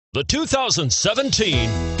The 2017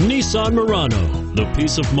 Nissan Murano. The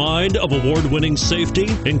peace of mind of award-winning safety,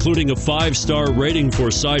 including a 5-star rating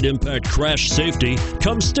for side impact crash safety,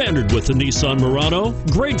 comes standard with the Nissan Murano.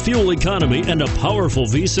 Great fuel economy and a powerful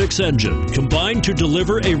V6 engine combine to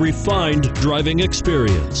deliver a refined driving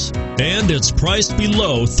experience. And it's priced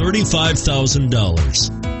below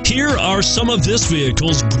 $35,000. Here are some of this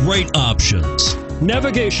vehicle's great options: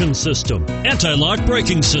 navigation system, anti-lock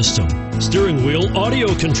braking system, steering wheel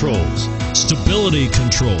audio controls, stability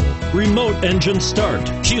control, remote engine start,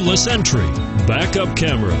 keyless entry, backup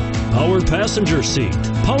camera, power passenger seat,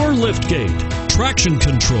 power liftgate, traction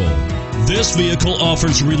control. This vehicle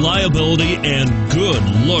offers reliability and good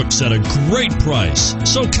looks at a great price.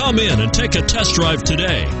 So come in and take a test drive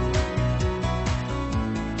today.